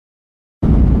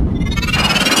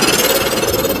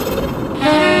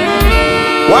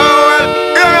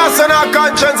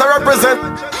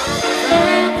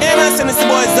Listen, it's the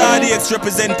boys HOTHEAD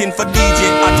representing for DJ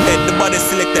HOTHEAD, the body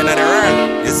selector of the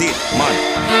world. You see it, man.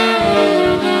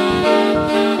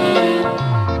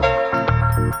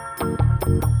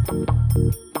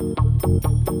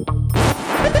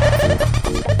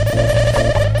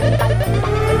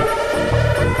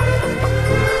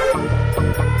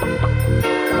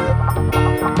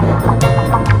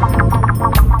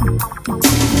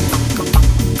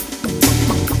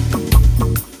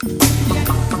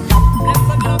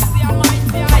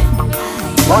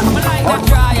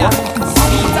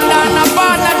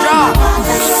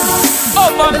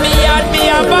 Over me and me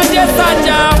have a just a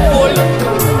jar full.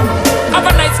 Have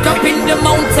a nice cup in the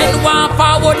mountain, one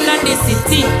forward in the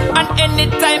city. And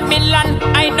anytime me land,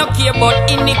 I no care about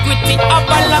iniquity. Have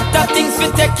a lot of things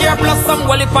we take care, plus some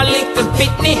wall if a little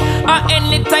pitney. And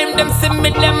anytime them see me,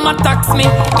 them attacks me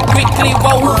quickly.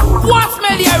 Wow, what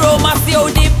smell the aroma? See how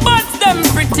the buds them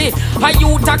pretty. A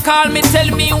youth a call me, tell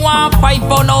me 1 5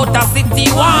 pound out of city,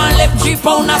 1 left 3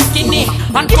 pound a skinny,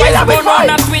 and 12 pound on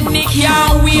a twinny.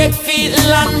 Can't wait feel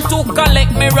land to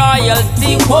collect me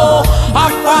royalty. Whoa, a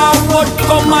forward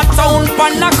come a town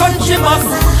pan a country bus,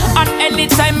 and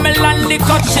anytime me land the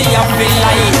country I feel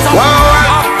like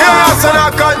yes, and our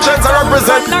conscience I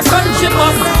represent a country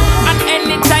bus, and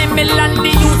anytime me land the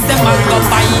youth them a go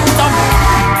buy it up.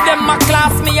 Them a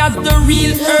class me as the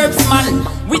real herbs man,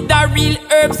 with a real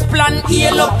herbs plan.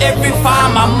 Heal up every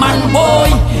farmer man, boy.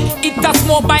 It was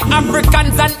smoked by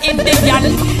Africans and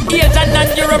Indian, Asian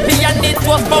and European. It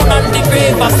was found on the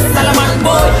grave of Solomon,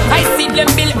 boy. I see them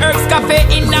build herbs cafe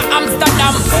in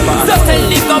Amsterdam. So tell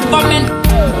the government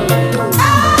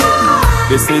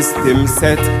the system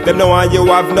set. Them know why you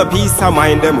have no peace of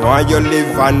mind. Them why you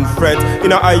live and fret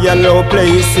in a high and low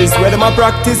places where them a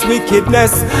practice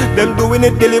wickedness. Them doing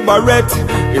it deliberate.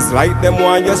 It's like them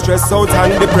why you stress out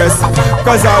and depressed.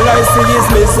 Cause all I see is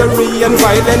misery and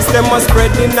violence. Them are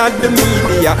spreading at the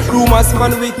media. Rumors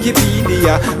from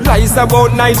Wikipedia, lies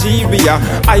about Nigeria.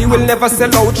 I will never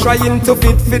sell out trying to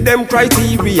fit for them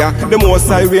criteria. The most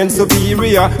I reign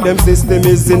superior, them system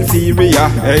is inferior.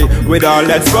 Hey, with all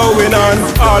that's going on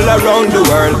all around the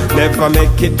world, never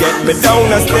make it get me down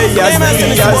and stay as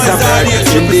me as a bird.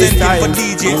 In this time, for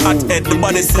DJ HOTHEAD, the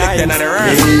body selector of the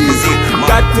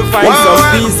world. Got to find some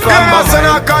peace from my mind.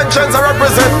 Our conscience I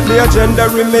represent. The agenda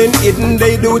remain hidden.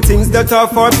 They do things that are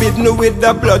forbidden. With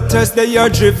the blood test they are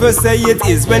driven. Say it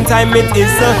is when time it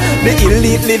is. The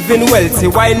elite living wealthy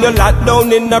while you're locked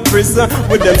down in a prison.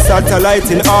 With them satellite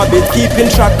in orbit, keeping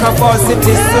track of our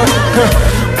cities.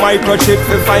 Microchip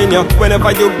to find you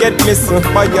whenever you get missing.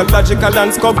 Biological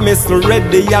and scope missile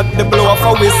ready at the blow of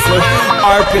a whistle.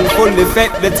 Harp in full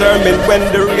effect determined when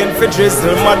the rain for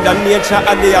drizzle. Mother nature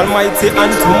and the almighty, and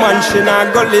to man she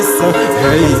not go listen.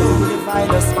 Hey.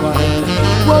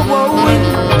 Whoa, whoa,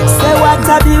 say what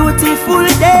a beautiful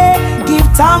day. Give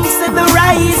thanks to the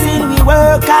rising. We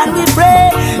work and we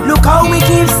pray. Look how we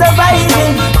keep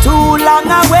surviving. Too long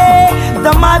away,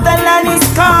 the motherland is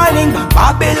calling.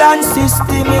 Babylon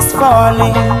system is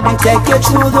falling. They take you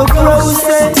through the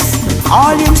process,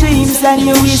 all your dreams and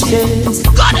your wishes.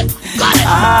 got it.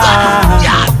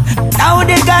 Now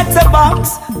they got a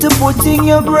box to put in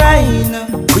your brain,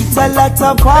 with a lot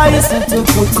of poison to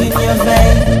put in your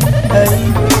vein. Hey.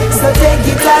 So take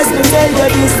it as the tell you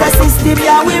this a system,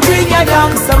 yeah, we bring you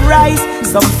down. Some rise,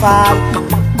 some fall,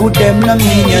 good them no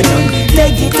mean you none.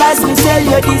 Take it as we tell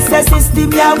you this a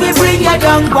system, yeah, we bring you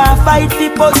down. Go and fight the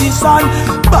position,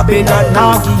 Babylon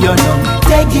now give you none.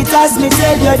 Take it as me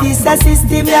tell you this a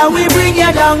system, yeah, we bring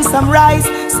you down. Some rise,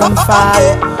 some fall,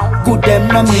 good them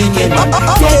no mean you none.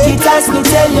 Take it as me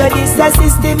tell you this a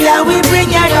system, yeah, we bring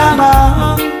you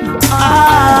down.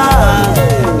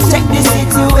 Check the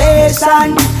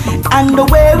situation and the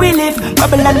way we live.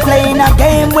 Babylon playing a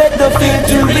game with the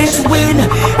filthy rich win,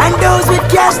 and those with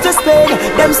cash to spend,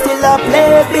 them still a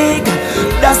play big.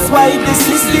 That's why the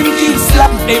system keeps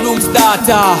slap. The room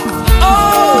starter.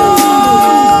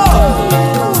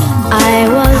 I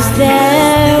was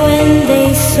there when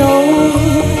they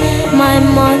sold my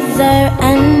mother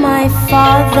and my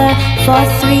father for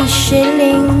 3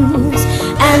 shillings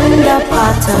and a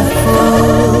pot of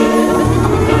food.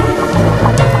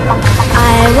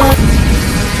 I was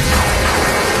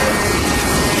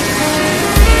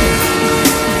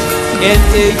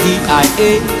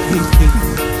N-A-D-I-A.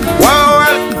 Well,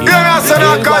 yes, and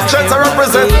our conscience I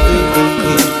represent.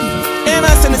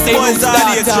 And it's the boys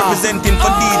HOTHEAD representing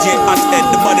for DJ HOTHEAD,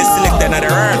 the body selector of the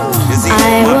world.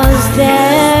 I was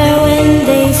there when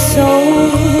they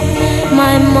sold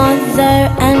my mother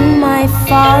and my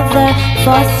father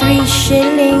for 3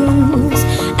 shillings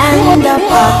and a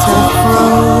pot of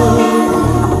food.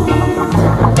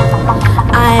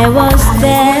 I was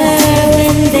there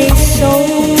when they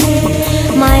sold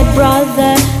my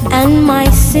brother and my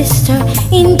sister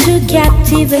into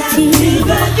captivity.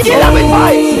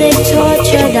 Oh, they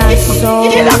tortured us so.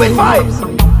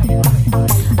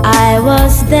 I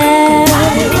was there.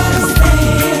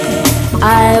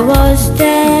 I was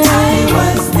there.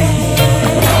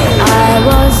 I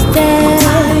was there.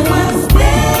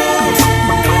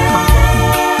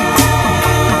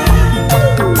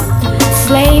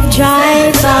 Slave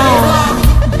driver,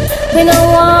 when I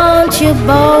want your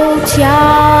boat,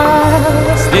 yeah.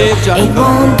 It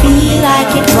won't be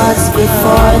like it was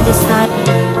before this time.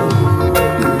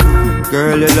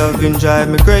 Girl, your loving drive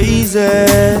me crazy.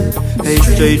 Hey,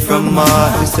 straight from my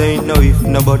heart, this ain't no if,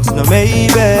 no buts, no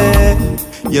maybe.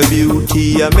 Your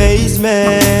beauty amaze me,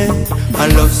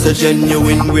 and love's so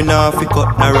genuine, we not fi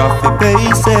cut nor off fi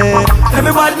pace it.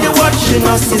 Everybody watching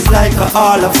us is like a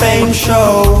Hall of Fame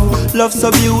show. Love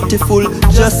so beautiful,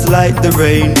 just like the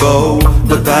rainbow.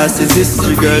 The past is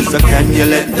history, girl, so can you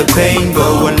let the pain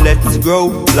go and let's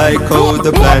grow like how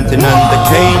the planting and the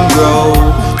cane grow.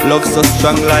 Love so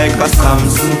strong like a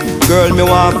Samson. Girl, me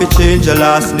want to change your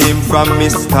last name from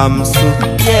Miss Thompson.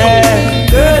 Yeah,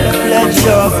 girl, a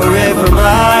pleasure forever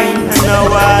mine. And now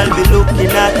I'll be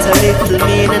looking at a little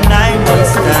me in 9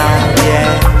 months time. Yeah,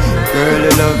 girl,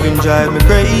 your loving drive me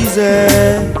crazy.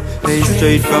 Hey,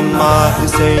 straight from my heart,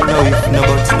 this ain't no if, no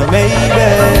buts, no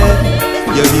maybe.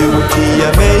 Your beauty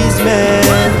amaze me,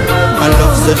 and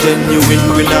love so genuine,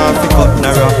 we not fi cut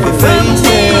nor off fi face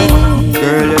it.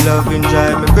 Girl, your loving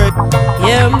drive me crazy.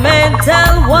 Your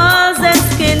mental walls and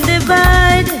skin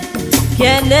divide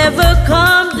can never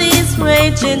calm these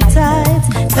raging tides,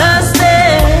 'cause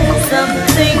there's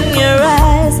something your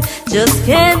eyes just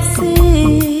can't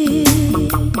see.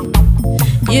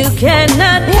 You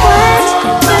cannot quench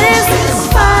this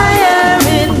fire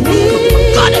in me.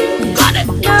 Got it.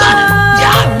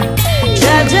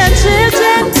 Judge and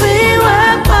children, we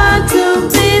were born to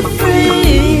be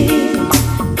free.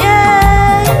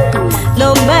 Yeah, no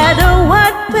matter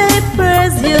what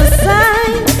papers you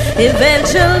sign,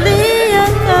 eventually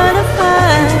you're gonna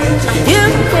find you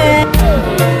can.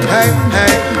 Hey,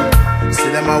 see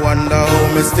them I wonder how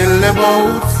me still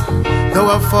about, though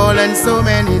I've fallen so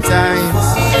many times.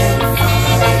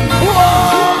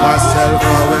 Myself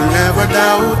I will never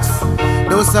doubt,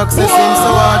 though success seems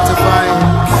so hard to find.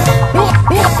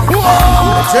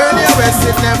 The journey west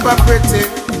is never pretty,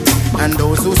 and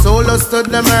those who sold us stood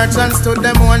the merchants, stood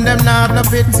them on them not have no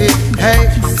pity. Hey,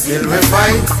 still we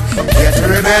fight, yet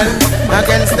rebel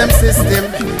against them system.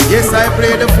 Yes, I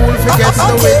play the fool, forget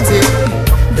the witty.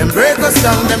 Them break us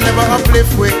down, them never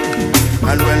uplift we.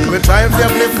 And when we try to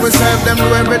uplift we serve them, do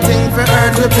everything for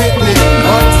earth we picnic.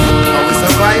 But how we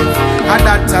survive, and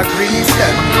that agrees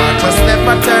them. Just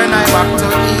never turn I back to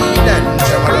Eden,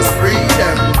 just free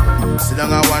them. Sit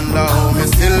down I wonder how me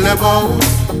still about,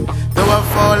 though I've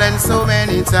fallen so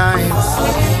many times.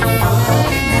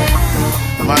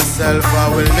 Myself I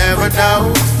will never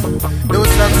doubt, though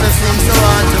success seems so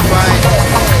hard to find.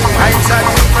 I chat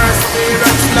to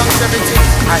perseverance, longevity,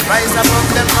 I rise above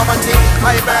them poverty.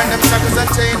 I burn them shackles and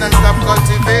chain and stop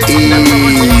cultivating them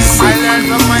property. I learn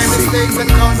from my mistakes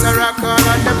and counteract all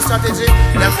of them strategy.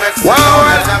 Them vex me all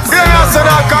the time. Yeah, so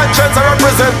that conscience I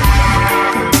represent.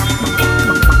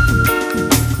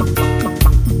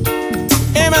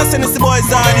 And it's the boys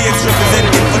RDX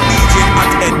representing for DJ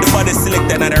HOTHEAD, the body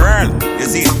selector and the world. You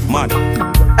see it, man.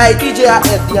 Hey, DJ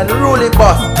HOTHEAD, the unruly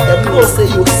boss. Them know say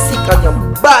you sick and you're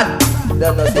bad.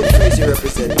 Then us the freeze you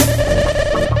represent.